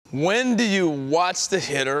when do you watch the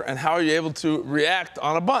hitter and how are you able to react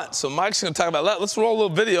on a bunt? So Mike's going to talk about that. Let's roll a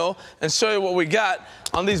little video and show you what we got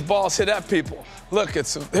on these balls hit at people. Look,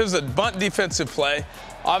 here's a bunt defensive play.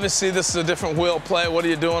 Obviously, this is a different wheel play. What are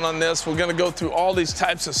you doing on this? We're going to go through all these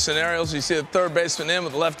types of scenarios. You see the third baseman in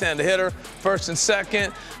with the left-handed hitter, first and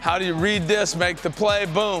second. How do you read this, make the play,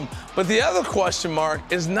 boom. But the other question mark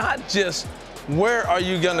is not just where are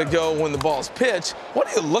you going to go when the ball's pitched. What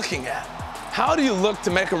are you looking at? How do you look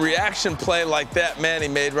to make a reaction play like that Manny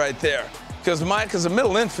made right there? Because Mike is a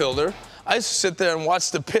middle infielder. I used to sit there and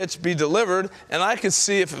watch the pitch be delivered, and I could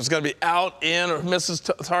see if it was going to be out, in, or misses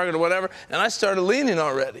target or whatever, and I started leaning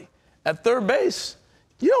already. At third base,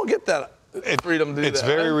 you don't get that freedom to do that. It's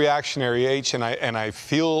very reactionary, H, and I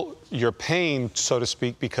feel your pain, so to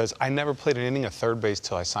speak, because I never played an inning of third base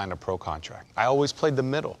till I signed a pro contract. I always played the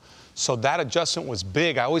middle. So that adjustment was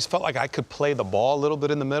big. I always felt like I could play the ball a little bit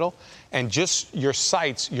in the middle. And just your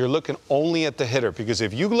sights, you're looking only at the hitter. Because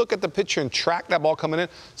if you look at the pitcher and track that ball coming in,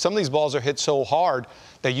 some of these balls are hit so hard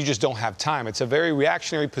that you just don't have time. It's a very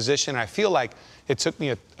reactionary position. I feel like it took me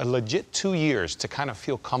a legit 2 years to kind of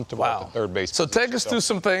feel comfortable at the third base position. So take us through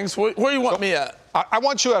some things. Where do you want me at? I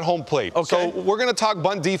want you at home plate. Okay. So we're going to talk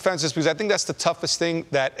bunt defenses because I think that's the toughest thing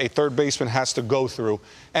that a third baseman has to go through.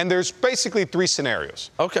 And there's basically 3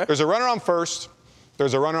 scenarios. Okay. There's a runner on first,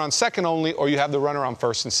 there's a runner on second only, or you have the runner on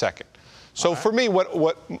first and second. So for me,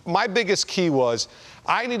 what my biggest key was,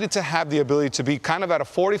 I needed to have the ability to be kind of at a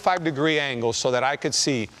 45-degree angle so that I could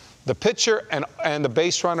see the pitcher and the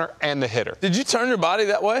base runner and the hitter. Did you turn your body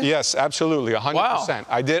that way? Yes, absolutely, 100%. Wow.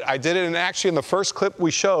 I did it, and actually in the first clip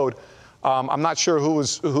we showed, I'm not sure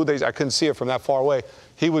I couldn't see it from that far away.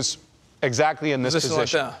 He was exactly in this position.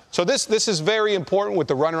 Like that. So this is very important with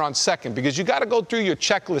the runner on second because you got to go through your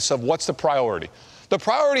checklist of what's the priority. The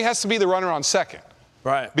priority has to be the runner on second.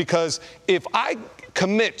 Right. Because if I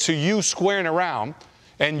commit to you squaring around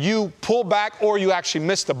and you pull back or you actually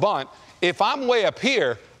miss the bunt, if I'm way up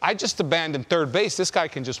here, I just abandoned third base. This guy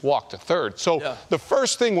can just walk to third. So the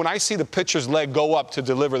first thing when I see the pitcher's leg go up to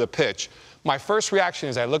deliver the pitch, my first reaction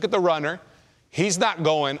is I look at the runner. He's not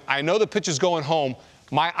going. I know the pitch is going home.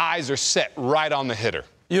 My eyes are set right on the hitter.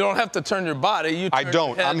 You don't have to turn your body. I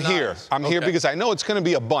don't. I'm here. I'm here because I know it's going to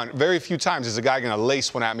be a bunt. Very few times is a guy going to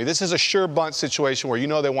lace one at me. This is a sure bunt situation where you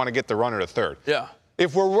know they want to get the runner to third. Yeah.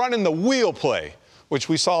 If we're running the wheel play, which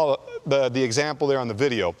we saw the example there on the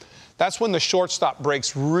video, that's when the shortstop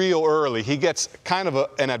breaks real early. He gets kind of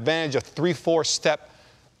an advantage, a 3-4 step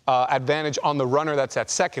advantage on the runner that's at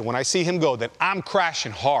second. When I see him go, then I'm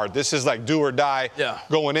crashing hard. This is like do or die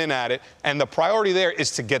going in at it. And the priority there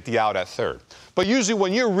is to get the out at third. But usually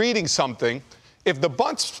when you're reading something, if the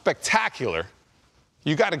bunt's spectacular,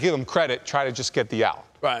 you got to give him credit, try to just get the out.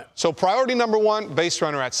 Right. So priority number 1, base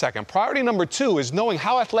runner at second. Priority number 2 is knowing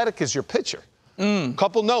how athletic is your pitcher.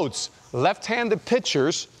 Couple notes. Left-handed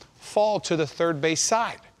pitchers fall to the third base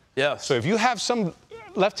side. Yes. So if you have some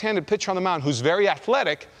left-handed pitcher on the mound who's very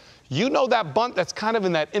athletic, you know that bunt that's kind of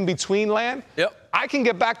in that in-between land. Yep. I can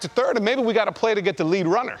get back to third, and maybe we got to play to get the lead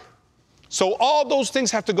runner. So all those things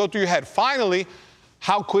have to go through your head. Finally,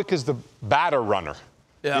 how quick is the batter runner?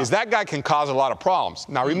 Yeah. Because that guy can cause a lot of problems.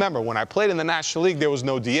 Now, remember, when I played in the National League, there was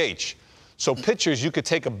no DH. So pitchers, you could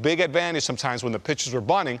take a big advantage sometimes when the pitchers were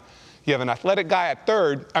bunting. You have an athletic guy at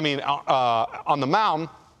third, on the mound.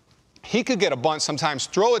 He could get a bunt sometimes,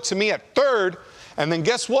 throw it to me at third, and then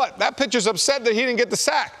guess what? That pitcher's upset that he didn't get the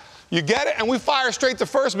sack. You get it, and we fire straight to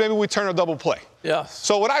first. Maybe we turn a double play. Yes.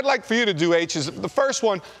 So what I'd like for you to do, H, is the first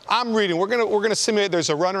one I'm reading. We're gonna simulate there's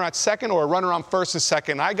a runner at second or a runner on first and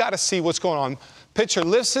second. I got to see what's going on. Pitcher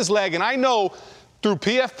lifts his leg, and I know through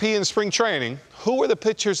PFP and spring training who are the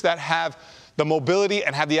pitchers that have the mobility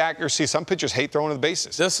and have the accuracy. Some pitchers hate throwing to the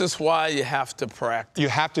bases. This is why you have to practice. You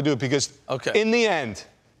have to do it because in the end,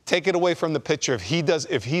 take it away from the pitcher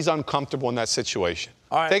if he's uncomfortable in that situation.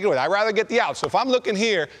 All right. Take it away. I'd rather get the out. So if I'm looking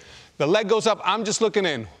here, the leg goes up, I'm just looking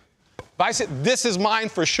in. If I say, this is mine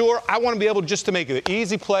for sure, I want to be able just to make it an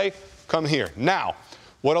easy play, come here. Now,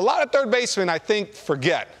 what a lot of third basemen, I think,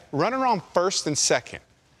 forget, running around first and second.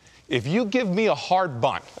 If you give me a hard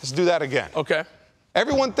bunt, let's do that again. Okay.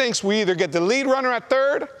 Everyone thinks we either get the lead runner at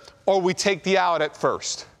third or we take the out at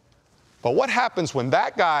first. But what happens when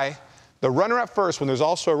that guy, the runner at first, when there's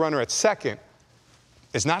also a runner at second,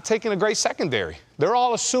 is not taking a great secondary? They're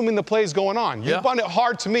all assuming the play's going on. You bunt it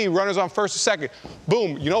hard to me, runners on first and second.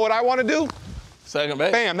 Boom. You know what I want to do? Second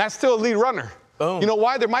base. Bam. That's still a lead runner. Boom. You know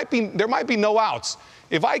why? There might be no outs.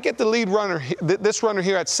 If I get the lead runner, this runner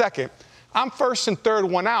here at second, I'm first and third,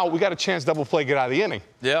 one out. We got a chance double play, get out of the inning.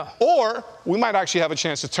 Yeah. Or we might actually have a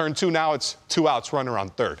chance to turn 2. Now it's 2 outs, runner on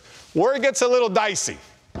third. Where it gets a little dicey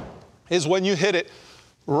is when you hit it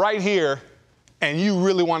right here and you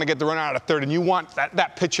really want to get the runner out of third and you want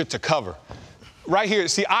that pitcher to cover. Right here,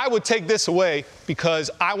 see, I would take this away because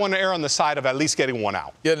I want to err on the side of at least getting one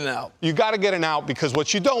out. Get an out. You got to get an out because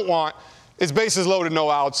what you don't want is bases loaded, no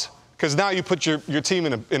outs, because now you put your team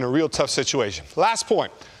in a real tough situation. Last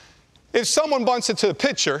point. If someone bunts it to the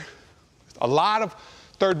pitcher, a lot of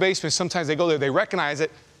third basemen, sometimes they go there, they recognize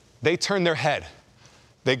it, they turn their head.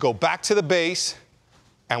 They go back to the base,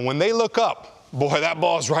 and when they look up, boy, that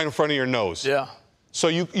ball is right in front of your nose. Yeah. So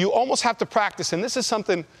you almost have to practice, and this is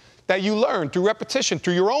something that you learn through repetition,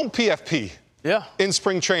 through your own PFP in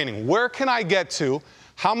spring training. Where can I get to?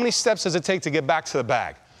 How many steps does it take to get back to the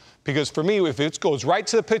bag? Because for me, if it goes right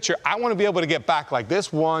to the pitcher, I want to be able to get back like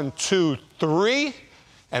this, 1, 2, 3,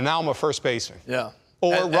 and now I'm a first baseman. Yeah.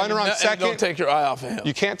 Or runner on second. Don't take your eye off of him.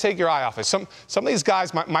 You can't take your eye off it. Some of these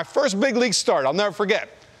guys, my first big league start, I'll never forget.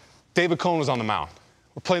 David Cone was on the mound.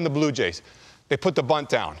 We're playing the Blue Jays. They put the bunt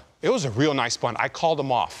down. It was a real nice bunt. I called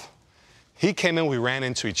him off. He came in, we ran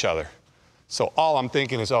into each other. So all I'm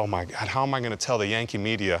thinking is, oh my God, how am I going to tell the Yankee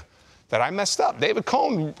media that I messed up? David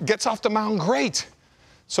Cone gets off the mound great.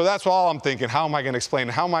 So that's all I'm thinking. How am I going to explain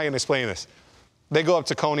it? How am I going to explain this? They go up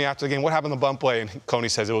to Coney after the game. What happened to the bunt play? And Coney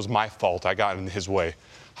says, it was my fault. I got in his way.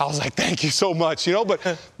 I was like, thank you so much, you know.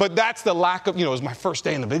 But that's the lack of, you know, it was my first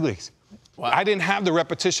day in the big leagues. Wow. I didn't have the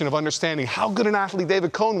repetition of understanding how good an athlete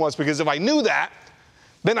David Cone was, because if I knew that,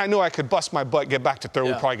 then I knew I could bust my butt, get back to third,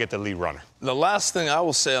 we'd probably get the lead runner. The last thing I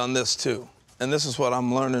will say on this, too, and this is what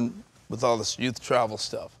I'm learning with all this youth travel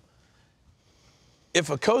stuff. If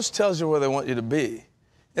a coach tells you where they want you to be,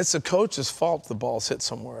 it's the coach's fault the ball's hit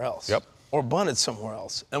somewhere else or bunted somewhere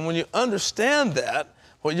else. And when you understand that,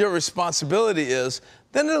 what your responsibility is,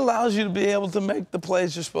 then it allows you to be able to make the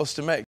plays you're supposed to make.